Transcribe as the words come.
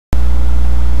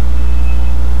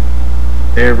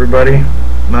Hey everybody,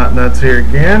 KnottNutts here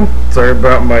again. Sorry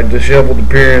about my disheveled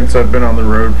appearance. I've been on the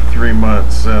road for 3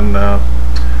 months and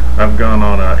I've gone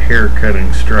on a hair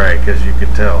cutting strike, as you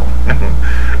can tell.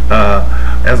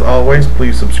 As always,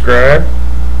 please subscribe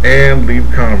and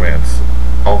leave comments.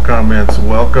 All comments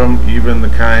welcome, even the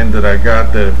kind that I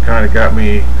got that have kind of got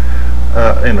me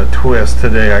in a twist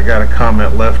today. I got a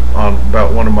comment left on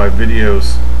about one of my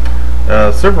videos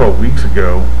several weeks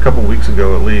ago, a couple weeks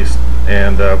ago at least,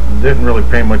 and didn't really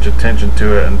pay much attention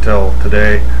to it until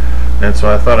today, and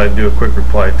so I thought I'd do a quick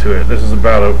reply to it. This is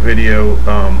about a video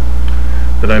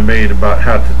that I made about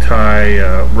how to tie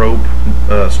rope,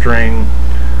 string,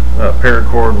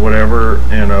 paracord, whatever,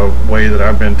 in a way that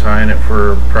I've been tying it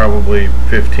for probably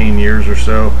 15 years or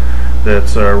so.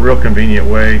 That's a real convenient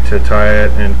way to tie it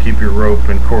and keep your rope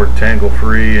and cord tangle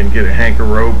free and get a hank of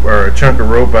rope or a chunk of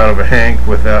rope out of a hank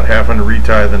without having to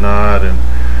retie the knot. And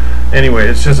anyway,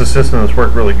 it's just a system that's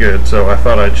worked really good, so I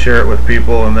thought I'd share it with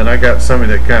people. And then I got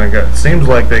somebody that kind of seems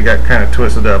like they got kind of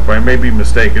twisted up. I may be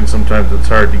mistaken. Sometimes it's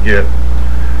hard to get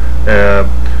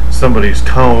somebody's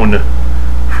tone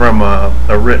from a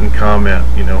written comment,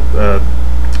 you know.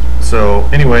 So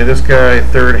anyway, this guy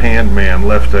Thirdhandman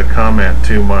left a comment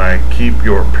to my keep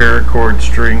your paracord,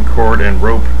 string, cord, and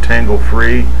rope tangle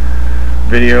free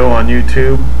video on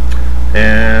YouTube.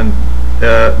 And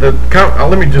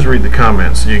let me just read the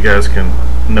comments so you guys can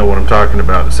know what I'm talking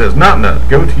about. It says, KnottNut,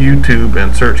 go to YouTube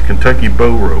and search Kentucky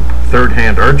bow rope. Third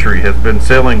Hand Archery has been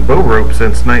selling bow rope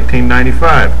since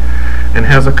 1995 and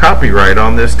has a copyright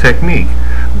on this technique.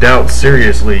 Doubt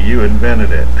seriously you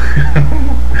invented it.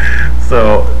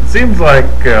 So it seems like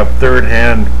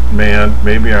Thirdhandman,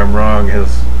 maybe I'm wrong,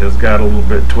 has got a little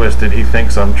bit twisted. He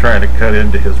thinks I'm trying to cut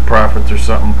into his profits or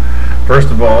something.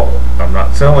 First of all, I'm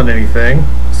not selling anything,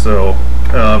 so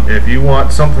if you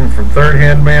want something from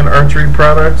Thirdhandman Archery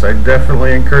Products, I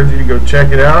definitely encourage you to go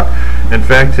check it out. In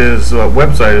fact, his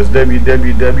website is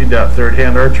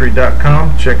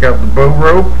www.thirdhandarchery.com. Check out the bow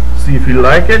rope, see if you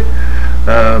like it.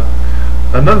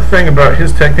 Another thing about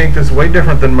his technique that's way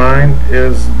different than mine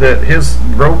is that his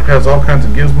rope has all kinds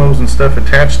of gizmos and stuff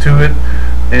attached to it,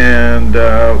 and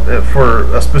for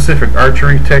a specific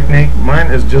archery technique. Mine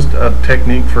is just a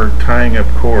technique for tying up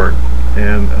cord.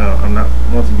 And I'm not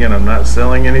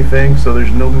selling anything, so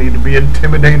there's no need to be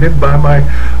intimidated by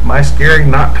my scary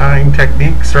knot tying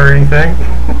techniques or anything.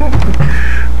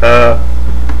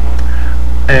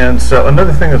 And so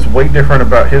another thing that's way different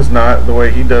about his knot, the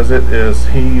way he does it, is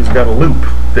he's got a loop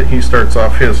that he starts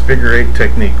off his figure eight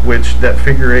technique, which that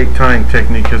figure eight tying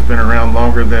technique has been around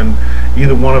longer than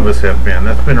either one of us have been.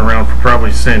 That's been around for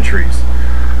probably centuries.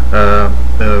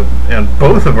 And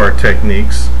both of our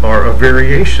techniques are a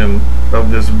variation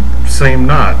of this same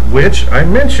knot, which I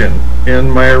mentioned in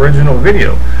my original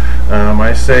video.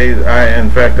 In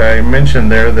fact, I mentioned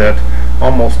there that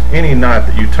almost any knot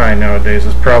that you tie nowadays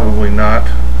is probably not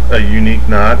a unique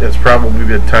knot. It's probably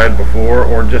been tied before,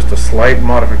 or just a slight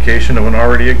modification of an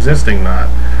already existing knot.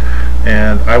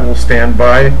 And I will stand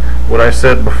by what I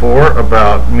said before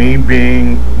about me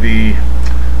being the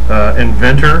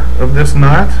inventor of this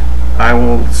knot. I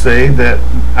will say that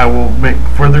I will make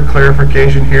further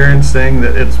clarification here in saying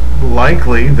that it's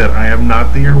likely that I am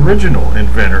not the original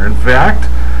inventor. In fact,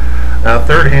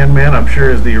 Thirdhandman, I'm sure,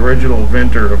 is the original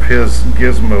inventor of his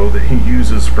gizmo that he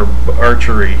uses for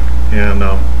archery. And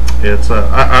I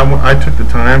took the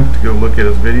time to go look at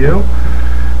his video.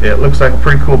 It looks like a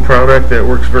pretty cool product that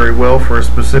works very well for a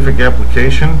specific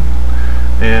application.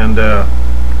 And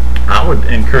I would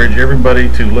encourage everybody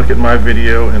to look at my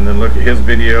video and then look at his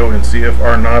video and see if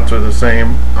our knots are the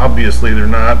same. Obviously they're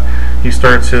not. He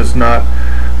starts his knot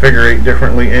figure eight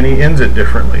differently and he ends it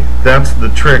differently. That's the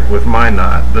trick with my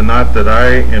knot. The knot that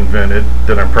I invented,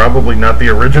 that I'm probably not the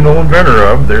original inventor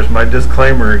of, there's my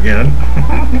disclaimer again,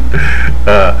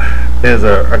 is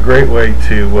a great way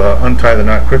to untie the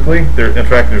knot quickly. In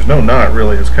fact, there's no knot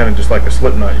really. It's kind of just like a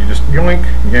slip knot. You just yoink,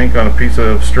 yank on a piece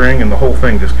of string and the whole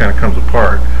thing just kind of comes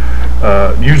apart,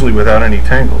 usually without any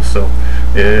tangles. So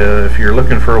if you're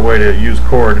looking for a way to use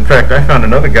cord, in fact, I found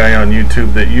another guy on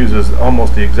YouTube that uses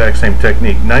almost the exact same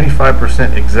technique,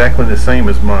 95% exactly the same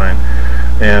as mine.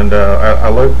 And I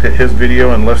looked at his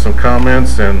video and left some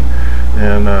comments, and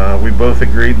we both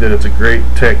agreed that it's a great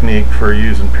technique for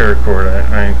using paracord.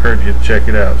 I encourage you to check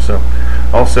it out. So,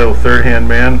 also,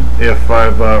 Thirdhandman, if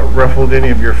I've ruffled any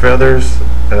of your feathers,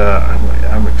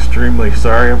 I'm extremely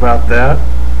sorry about that.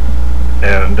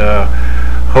 And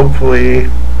hopefully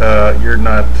you're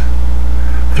not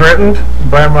threatened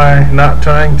by my knot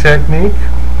tying technique.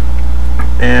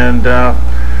 And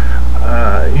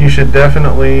you should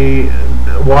definitely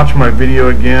watch my video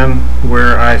again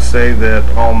where I say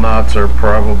that all knots are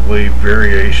probably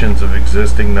variations of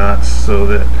existing knots, so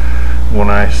that when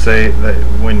I say that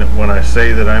when I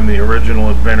say that I'm the original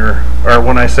inventor, or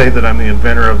when I say that I'm the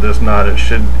inventor of this knot, it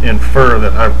should infer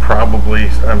that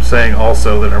I'm saying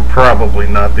also that I'm probably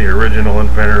not the original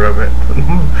inventor of it.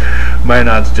 My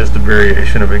knot's just a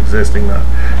variation of existing knot.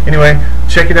 Anyway,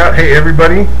 check it out. Hey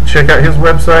everybody, check out his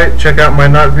website, check out my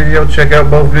knot video, check out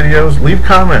both videos, leave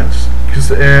comments,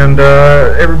 and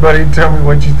everybody tell me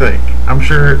what you think. I'm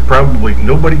sure probably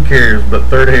nobody cares but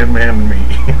Thirdhandman and me.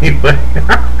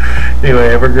 Anyway,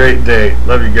 have a great day.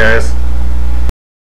 Love you guys.